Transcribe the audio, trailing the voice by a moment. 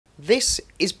This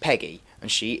is Peggy,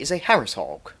 and she is a Harris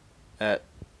hawk. A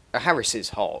Harris's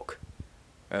hawk.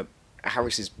 A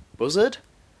Harris's buzzard?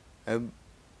 A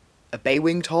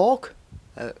bay-winged hawk?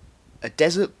 A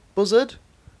desert buzzard?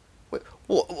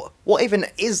 What even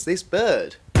is this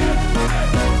bird?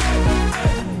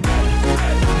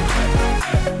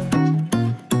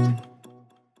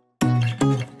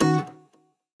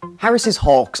 Harris's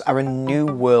hawks are a New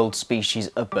World species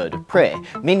of bird of prey,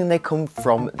 meaning they come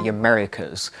from the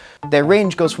Americas. Their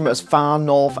range goes from as far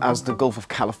north as the Gulf of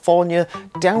California,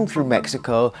 down through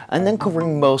Mexico, and then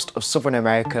covering most of Southern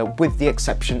America with the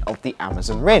exception of the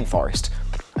Amazon rainforest.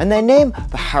 And their name,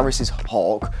 the Harris's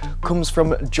hawk, comes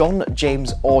from John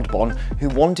James Audubon, who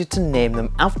wanted to name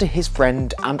them after his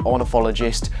friend and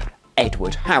ornithologist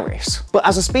Edward Harris. But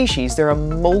as a species, there are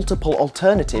multiple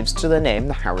alternatives to the name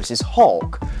the Harris's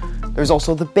hawk. There's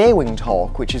also the bay-winged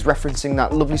hawk, which is referencing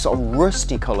that lovely sort of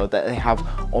rusty colour that they have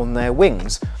on their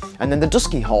wings. And then the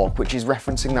Dusky Hawk, which is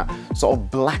referencing that sort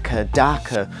of blacker,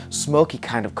 darker, smoky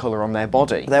kind of colour on their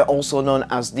body. They're also known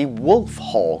as the wolf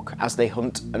hawk, as they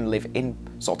hunt and live in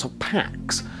sort of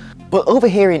packs. But over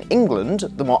here in England,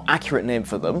 the more accurate name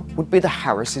for them would be the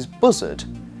Harris's Buzzard.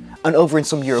 And over in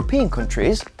some European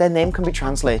countries, their name can be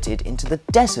translated into the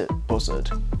Dessert Buzzard.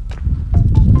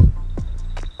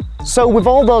 So with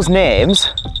all those names,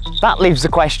 that leaves the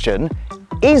question,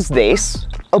 is this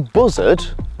a buzzard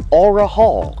or a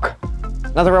hawk?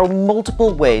 Now there are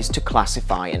multiple ways to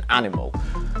classify an animal,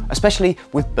 especially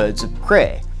with birds of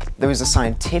prey. There is a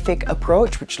scientific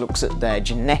approach which looks at their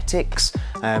genetics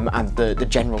and the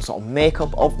general sort of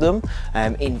makeup of them.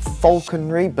 In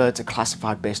falconry, birds are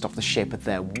classified based off the shape of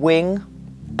their wing.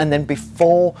 And then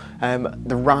before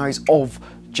the rise of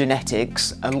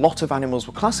genetics, a lot of animals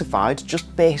were classified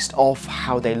just based off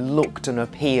how they looked and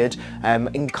appeared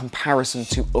in comparison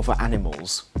to other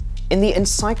animals. In the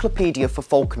Encyclopedia for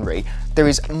Falconry, there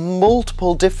is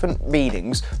multiple different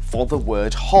meanings for the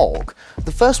word hawk.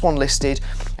 The first one listed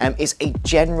is a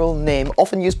general name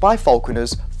often used by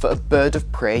falconers for a bird of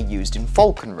prey used in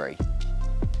falconry.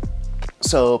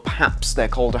 So perhaps they're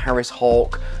called a Harris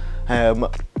hawk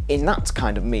in that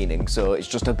kind of meaning, so it's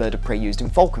just a bird of prey used in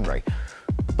falconry.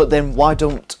 But then why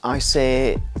don't I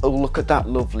say, oh look at that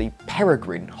lovely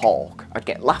peregrine hawk? I'd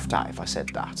get laughed at if I said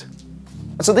that.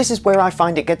 So this is where I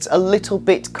find it gets a little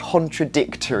bit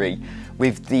contradictory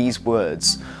with these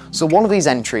words. So one of these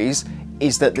entries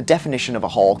is that the definition of a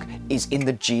hawk is in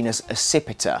the genus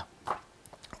Accipiter.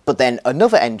 But then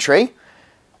another entry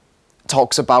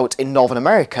talks about in Northern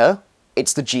America,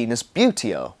 it's the genus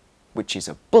Buteo, which is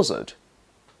a buzzard.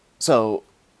 So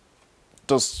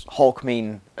does hawk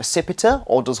mean Accipiter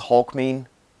or does hawk mean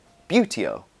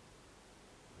Buteo?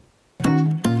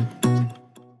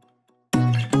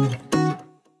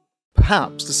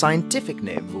 Perhaps the scientific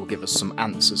name will give us some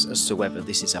answers as to whether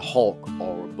this is a hawk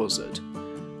or a buzzard.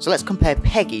 So let's compare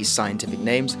Peggy's scientific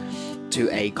names to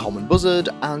a common buzzard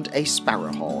and a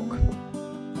sparrowhawk.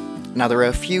 Now there are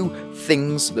a few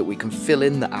things that we can fill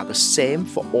in that are the same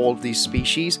for all of these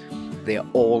species. They are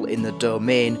all in the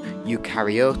domain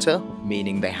Eukaryota,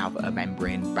 meaning they have a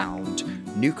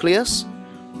membrane-bound nucleus.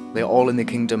 They are all in the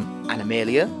kingdom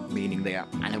Animalia, meaning they are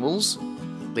animals.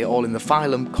 They are all in the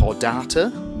phylum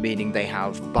Chordata, meaning they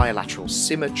have bilateral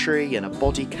symmetry and a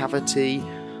body cavity.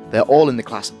 They're all in the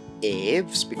class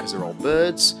Aves, because they're all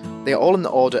birds. They are all in the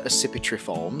order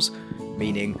Accipitriformes,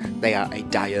 meaning they are a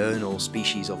diurnal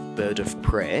species of bird of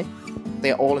prey.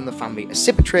 They are all in the family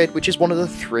Accipitridae, which is one of the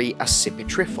 3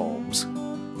 Accipitriformes.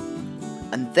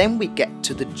 And then we get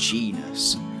to the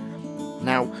genus.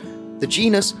 Now, the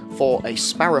genus for a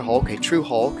sparrowhawk, a true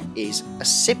hawk, is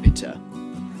Accipiter.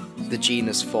 The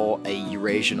genus for a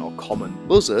Eurasian or common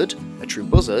buzzard, a true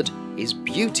buzzard, is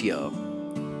Buteo.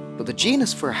 But the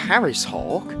genus for a Harris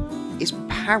hawk is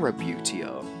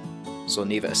Parabuteo. So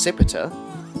neither Accipiter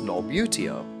nor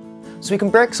Buteo. So we can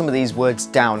break some of these words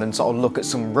down and sort of look at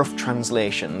some rough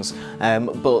translations,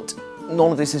 but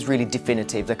none of this is really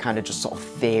definitive, they're kind of just sort of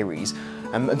theories.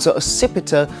 And so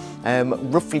Accipiter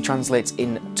roughly translates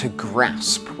into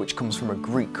grasp, which comes from a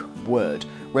Greek word,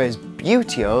 whereas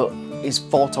Buteo is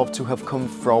thought of to have come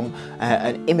from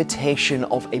an imitation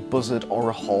of a buzzard or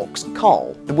a hawk's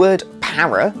call. The word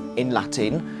para in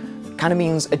Latin kind of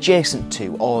means adjacent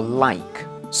to or like.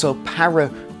 So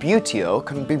Parabuteo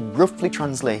can be roughly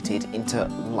translated into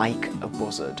like a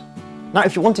buzzard. Now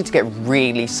if you wanted to get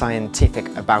really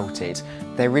scientific about it,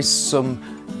 there is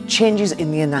some changes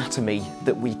in the anatomy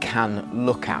that we can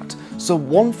look at. So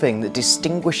one thing that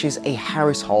distinguishes a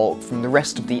Harris hawk from the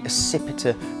rest of the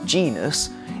Accipiter genus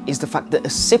is the fact that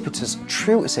Accipiters,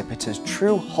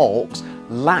 true hawks,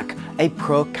 lack a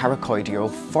procaracoideal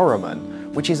foramen,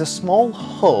 which is a small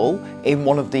hole in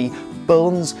one of the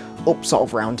bones up sort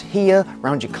of around here,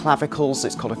 around your clavicles.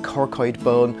 It's called a coracoid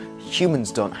bone.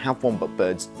 Humans don't have one, but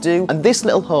birds do. And this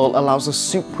little hole allows a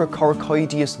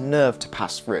supracoracoideus nerve to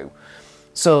pass through.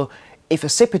 So if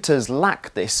accipiters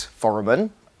lack this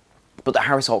foramen, but the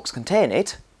Harris hawks contain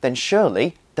it, then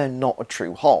surely they're not a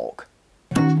true hawk.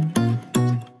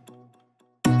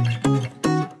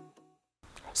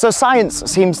 So science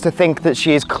seems to think that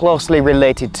she is closely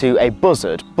related to a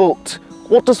buzzard, but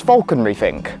what does falconry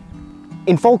think?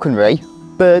 In falconry,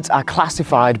 birds are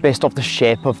classified based off the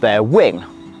shape of their wing.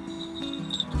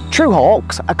 True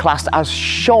hawks are classed as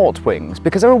short wings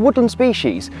because they're a woodland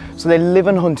species, so they live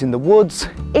and hunt in the woods.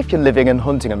 If you're living and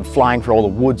hunting and flying through all the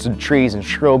woods and trees and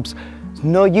shrubs, it's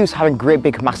no use having great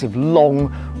big massive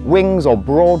long wings or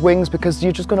broad wings because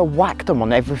you're just going to whack them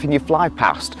on everything you fly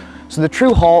past. So the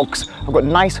true hawks have got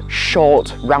nice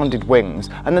short rounded wings,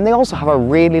 and then they also have a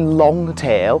really long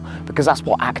tail because that's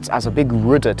what acts as a big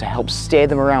rudder to help steer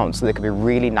them around so they can be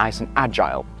really nice and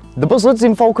agile. The buzzards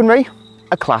in falconry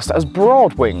are classed as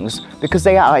broad wings because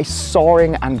they are a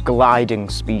soaring and gliding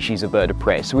species of bird of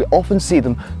prey, so we often see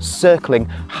them circling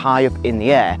high up in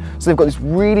the air. So they've got this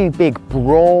really big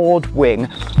broad wing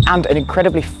and an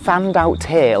incredibly fanned out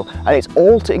tail, and it's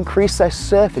all to increase their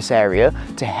surface area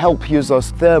to help use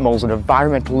those thermals and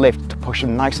environmental lift to push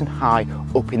them nice and high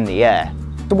up in the air.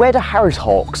 So where do Harris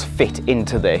hawks fit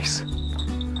into this?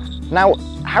 Now,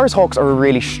 Harris hawks are a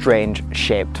really strange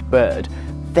shaped bird.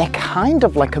 They're kind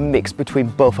of like a mix between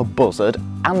both a buzzard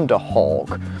and a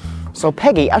hawk. So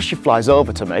Peggy, as she flies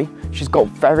over to me, she's got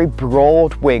very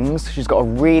broad wings, she's got a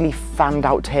really fanned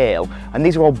out tail, and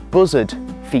these are all buzzard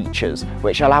features,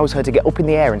 which allows her to get up in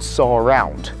the air and soar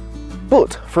around.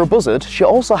 But for a buzzard, she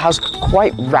also has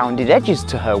quite rounded edges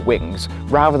to her wings,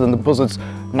 rather than the buzzard's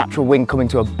natural wing coming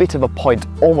to a bit of a point,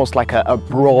 almost like a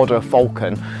broader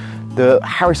falcon. The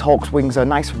Harris hawk's wings are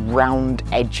nice round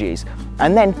edges.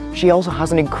 And then she also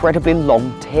has an incredibly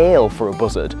long tail for a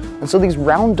buzzard. And so these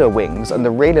rounder wings and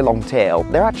the really long tail,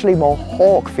 they're actually more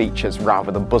hawk features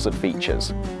rather than buzzard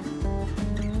features.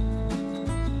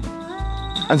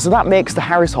 And so that makes the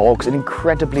Harris hawks an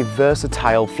incredibly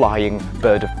versatile flying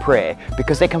bird of prey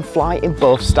because they can fly in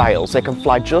both styles. They can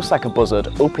fly just like a buzzard,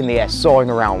 up in the air, soaring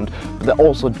around, but they're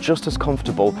also just as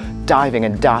comfortable diving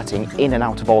and darting in and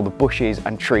out of all the bushes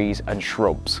and trees and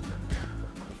shrubs.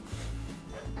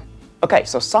 Okay,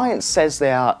 so science says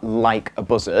they are like a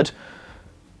buzzard.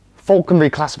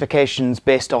 Falconry classifications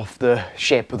based off the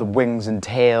shape of the wings and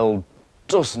tail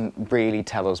doesn't really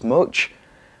tell us much.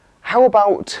 How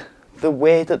about the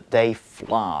way that they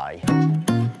fly?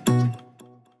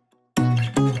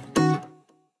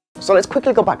 So let's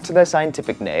quickly go back to their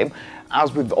scientific name,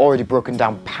 as we've already broken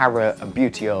down para and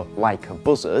buteo like a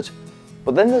buzzard,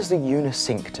 but then there's the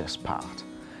unicinctus part.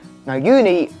 Now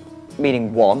uni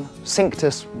meaning one,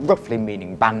 cinctus roughly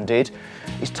meaning banded,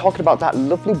 is talking about that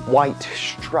lovely white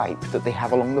stripe that they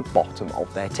have along the bottom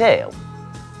of their tail.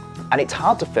 And it's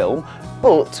hard to film,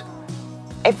 but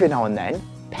every now and then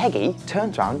Peggy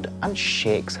turns around and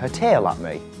shakes her tail at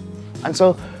me. And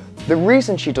so the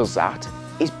reason she does that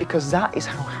is because that is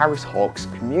how Harris hawks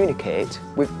communicate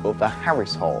with other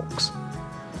Harris hawks.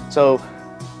 So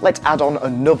let's add on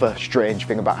another strange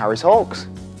thing about Harris hawks.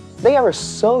 They are a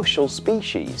social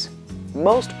species.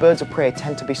 Most birds of prey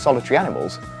tend to be solitary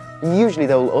animals. Usually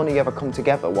they'll only ever come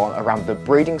together around the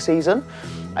breeding season,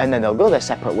 and then they'll go their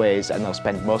separate ways and they'll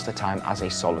spend most of the time as a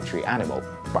solitary animal.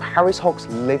 But Harris hawks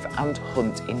live and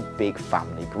hunt in big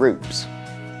family groups.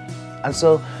 And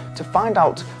so to find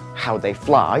out how they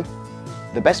fly,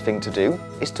 the best thing to do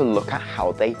is to look at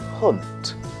how they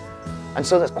hunt. And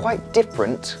so that's quite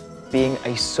different being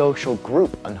a social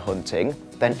group and hunting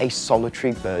than a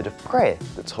solitary bird of prey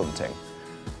that's hunting.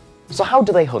 So how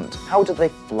do they hunt? How do they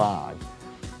fly?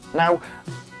 Now,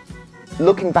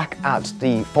 looking back at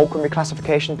the falconry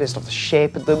classification based off the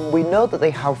shape of them, we know that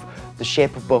they have the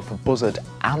shape of both a buzzard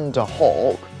and a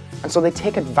hawk, and so they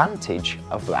take advantage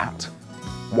of that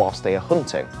whilst they are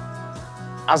hunting.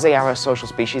 As they are a social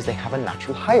species, they have a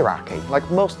natural hierarchy, like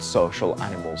most social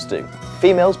animals do.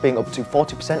 Females being up to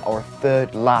 40% or a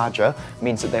third larger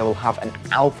means that they will have an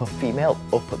alpha female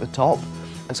up at the top.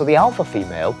 And so the alpha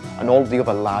female and all of the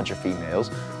other larger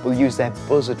females will use their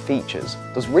buzzard features,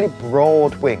 those really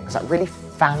broad wings, that really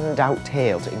fanned out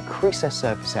tail to increase their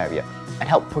surface area and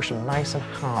help push them nice and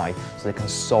high so they can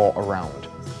soar around.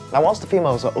 Now whilst the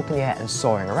females are up in the air and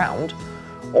soaring around,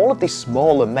 all of these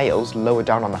smaller males lower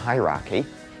down on the hierarchy,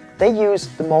 they use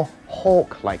the more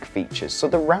hawk-like features, so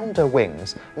the rounder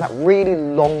wings and that really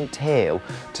long tail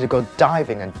to go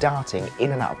diving and darting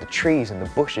in and out of the trees and the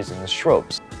bushes and the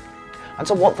shrubs. And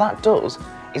so what that does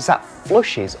is that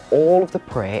flushes all of the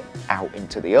prey out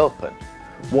into the open.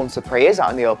 Once the prey is out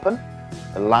in the open,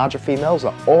 the larger females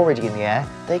are already in the air,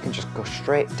 they can just go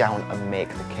straight down and make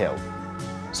the kill.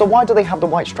 So why do they have the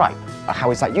white stripe? Or how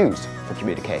is that used for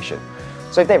communication?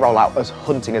 So if they roll out as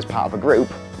hunting as part of a group,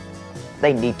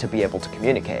 they need to be able to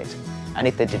communicate. And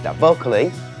if they did that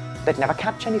vocally, they'd never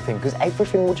catch anything because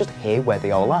everything will just hear where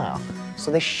they all are. So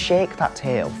they shake that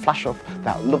tail, flash off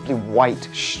that lovely white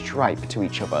stripe to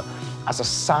each other as a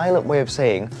silent way of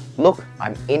saying, look,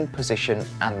 I'm in position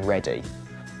and ready.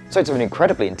 So it's an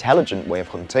incredibly intelligent way of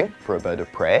hunting for a bird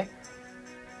of prey,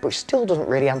 but it still doesn't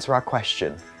really answer our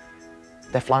question.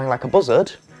 They're flying like a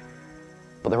buzzard,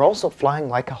 but they're also flying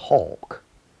like a hawk.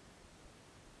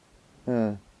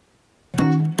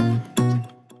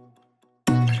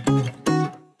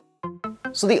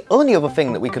 So the only other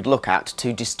thing that we could look at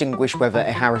to distinguish whether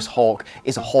a Harris hawk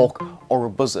is a hawk or a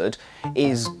buzzard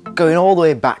is going all the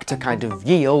way back to kind of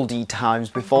ye olde times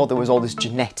before there was all this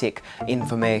genetic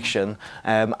information,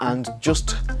 and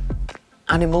just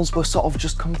animals were sort of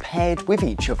just compared with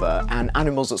each other, and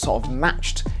animals that sort of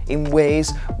matched in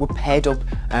ways were paired up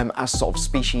as sort of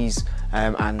species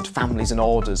and families and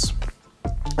orders.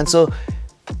 And so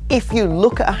if you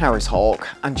look at a Harris hawk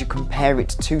and you compare it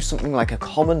to something like a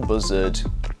common buzzard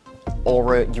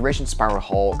or a Eurasian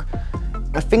sparrowhawk,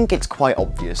 I think it's quite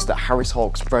obvious that Harris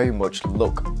hawks very much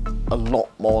look a lot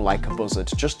more like a buzzard.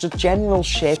 Just the general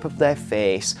shape of their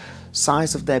face,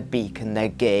 size of their beak and their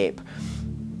gape,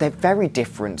 they're very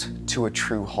different to a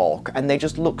true hawk, and they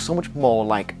just look so much more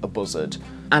like a buzzard.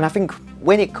 And I think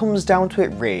when it comes down to it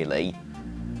really,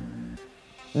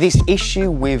 this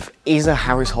issue with is a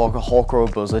Harris hawk a hawk or a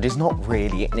buzzard is not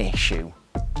really an issue.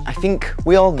 I think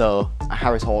we all know a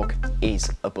Harris hawk is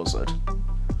a buzzard.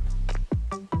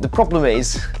 The problem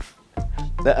is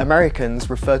that Americans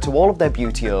refer to all of their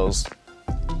Buteos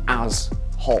as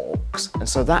hawks, and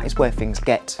so that is where things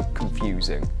get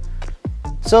confusing.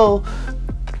 So,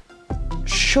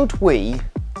 should we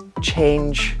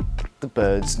change the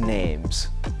birds' names?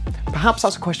 Perhaps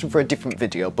that's a question for a different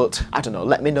video, but I don't know,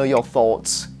 let me know your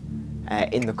thoughts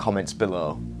in the comments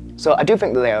below. So I do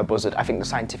think that they are a buzzard. I think the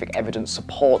scientific evidence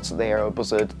supports that they are a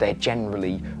buzzard. They're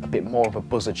generally a bit more of a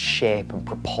buzzard shape and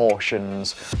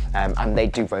proportions, and they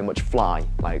do very much fly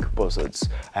like buzzards.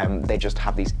 They just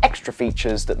have these extra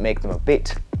features that make them a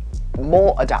bit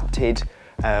more adapted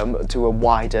to a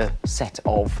wider set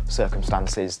of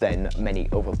circumstances than many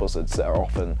other buzzards that are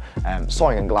often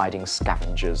soaring and gliding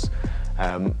scavengers.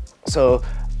 So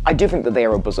I do think that they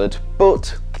are a buzzard,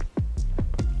 but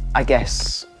I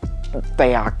guess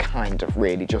they are kind of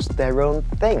really just their own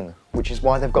thing, which is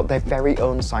why they've got their very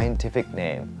own scientific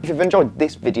name. If you've enjoyed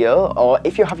this video, or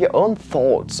if you have your own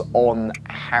thoughts on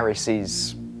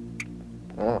Harris's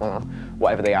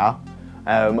whatever they are,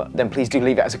 then please do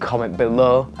leave it as a comment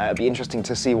below. It'd be interesting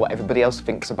to see what everybody else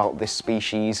thinks about this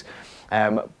species.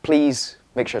 Please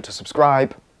make sure to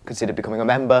subscribe, consider becoming a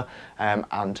member,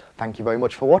 and thank you very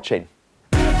much for watching.